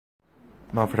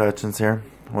Mumford Hutchins here.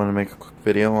 I want to make a quick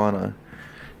video on a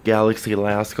Galaxy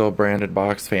Lako branded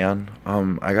box fan.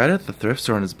 I got it at the thrift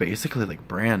store and it's basically like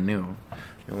brand new.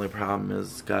 The only problem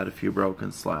is it's got a few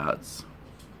broken slats.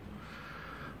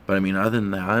 But I mean, other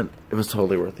than that, it was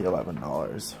totally worth the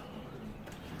 $11.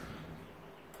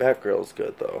 Back grill's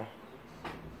good though.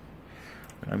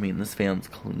 I mean, this fan's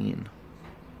clean.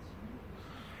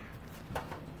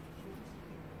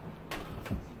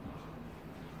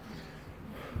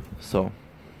 So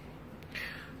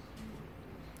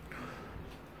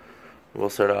we'll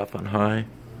start off on high.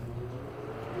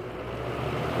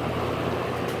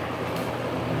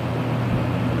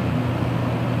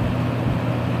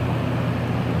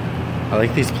 I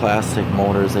like these plastic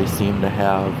motors. They seem to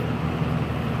have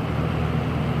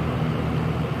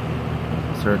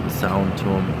a certain sound to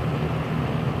them.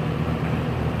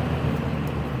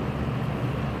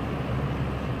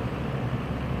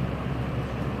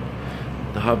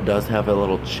 The hub does have a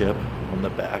little chip on the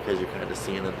back, as you're kind of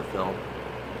seeing in the film.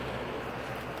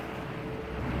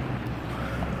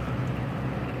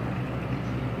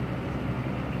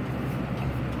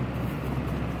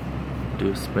 Do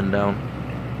a spin down.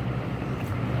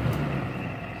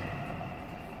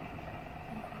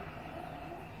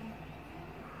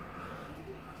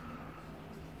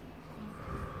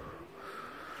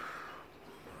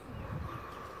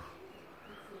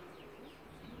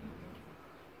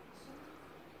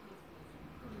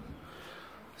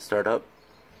 Start up.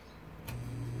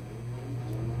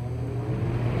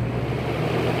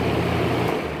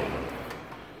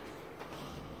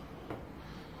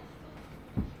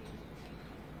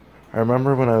 I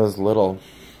remember when I was little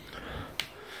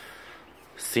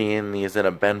seeing these in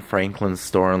a Ben Franklin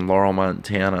store in Laurel,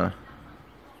 Montana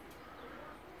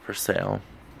for sale.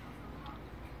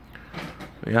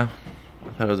 But yeah, I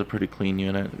thought it was a pretty clean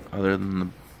unit other than the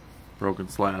broken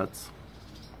slats.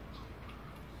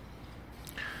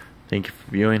 Thank you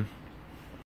for viewing.